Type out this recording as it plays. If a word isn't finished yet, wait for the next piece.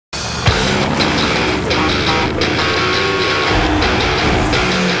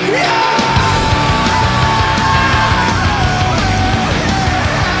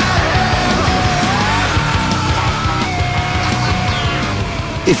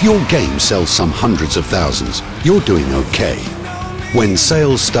If your game sells some hundreds of thousands, you're doing okay. When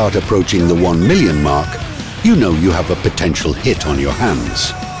sales start approaching the 1 million mark, you know you have a potential hit on your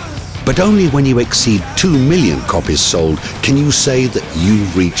hands. But only when you exceed 2 million copies sold can you say that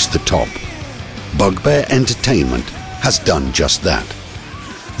you've reached the top. Bugbear Entertainment has done just that.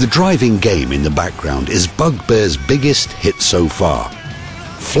 The driving game in the background is Bugbear's biggest hit so far.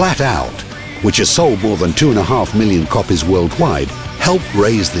 Flat Out, which has sold more than 2.5 million copies worldwide, helped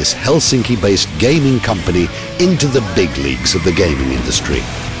raise this Helsinki-based gaming company into the big leagues of the gaming industry.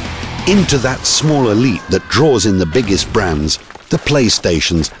 Into that small elite that draws in the biggest brands, the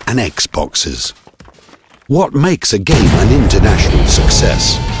PlayStations and Xboxes. What makes a game an international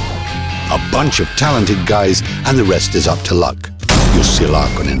success? A bunch of talented guys, and the rest is up to luck, Jussi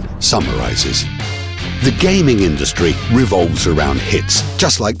Laakkonen summarizes. The gaming industry revolves around hits,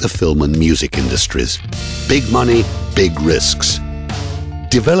 just like the film and music industries. Big money, big risks.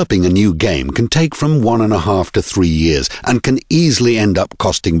 Developing a new game can take from 1.5 to 3 years and can easily end up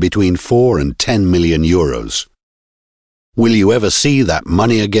costing between 4 and 10 million euros. Will you ever see that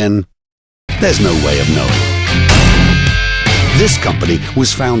money again? There's no way of knowing. This company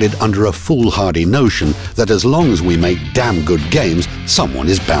was founded under a foolhardy notion that as long as we make damn good games, someone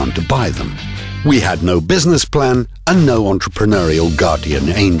is bound to buy them. We had no business plan and no entrepreneurial guardian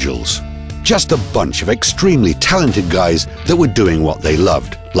angels. Just a bunch of extremely talented guys that were doing what they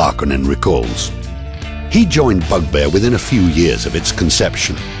loved, Laakkonen recalls. He joined Bugbear within a few years of its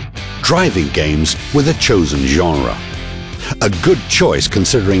conception. Driving games were the chosen genre. A good choice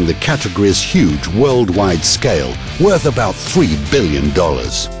considering the category's huge worldwide scale, worth about $3 billion.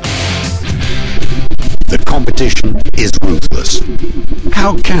 The competition is ruthless.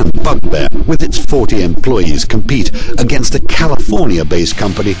 How can Bugbear, with its 40 employees, compete against a California-based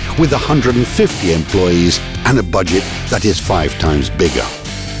company with 150 employees and a budget that is 5 times bigger?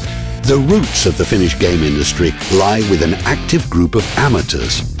 The roots of the Finnish game industry lie with an active group of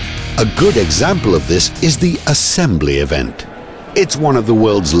amateurs. A good example of this is the Assembly event. It's one of the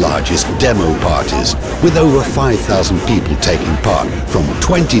world's largest demo parties, with over 5,000 people taking part from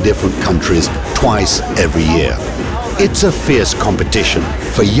 20 different countries twice every year. It's a fierce competition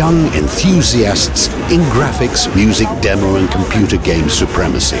for young enthusiasts in graphics, music, demo and computer game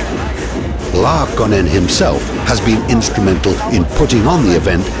supremacy. Laakkonen himself has been instrumental in putting on the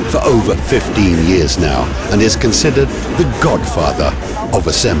event for over 15 years now and is considered the godfather of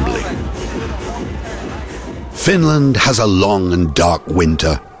Assembly. Finland has a long and dark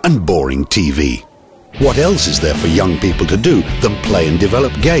winter and boring TV. What else is there for young people to do than play and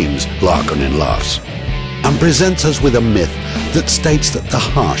develop games, Laakkonen laughs, and presents us with a myth that states that the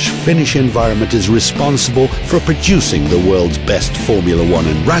harsh Finnish environment is responsible for producing the world's best Formula 1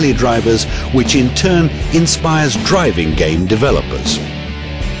 and rally drivers, which in turn inspires driving game developers.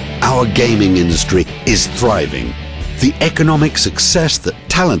 Our gaming industry is thriving. The economic success that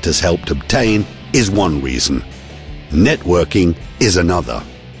talent has helped obtain is one reason. Networking is another.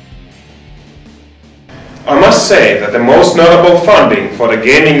 I must say that the most notable funding for the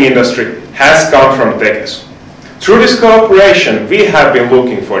gaming industry has come from Tekes. Through this cooperation, we have been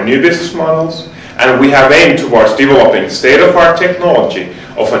looking for new business models, and we have aimed towards developing state-of-the-art technology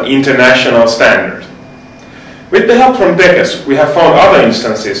of an international standard. With the help from Tekes, we have found other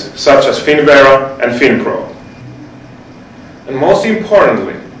instances such as Finvera and Finpro. And most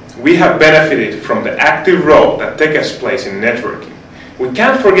importantly, we have benefited from the active role that Tekes plays in networking. We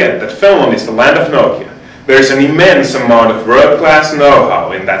can't forget that Finland is the land of Nokia. There is an immense amount of world-class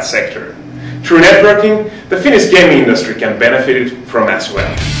know-how in that sector. Through networking, the Finnish gaming industry can benefit from as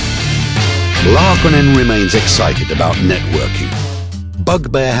well. Laakkonen remains excited about networking.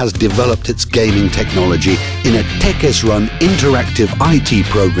 Bugbear has developed its gaming technology in a Tekes-run interactive IT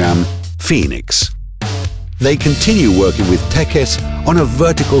program, Phoenix. They continue working with Tekes on a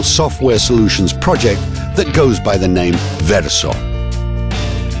vertical software solutions project that goes by the name Verso.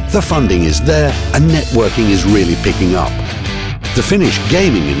 The funding is there and networking is really picking up. The Finnish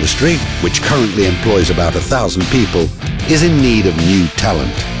gaming industry, which currently employs about 1,000 people, is in need of new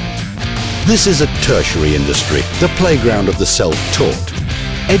talent. This is a tertiary industry, the playground of the self-taught.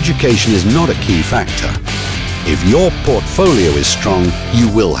 Education is not a key factor. If your portfolio is strong, you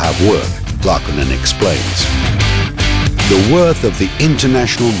will have work, Laakkonen explains. The worth of the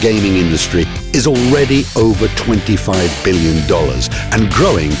international gaming industry is already over $25 billion and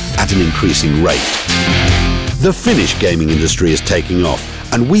growing at an increasing rate. The Finnish gaming industry is taking off,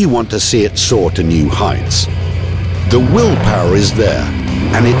 and we want to see it soar to new heights. The willpower is there,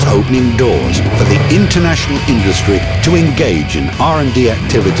 and it's opening doors for the international industry to engage in R&D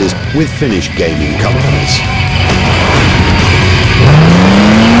activities with Finnish gaming companies.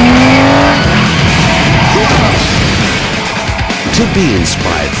 To be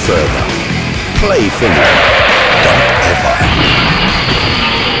inspired further, play Finnish.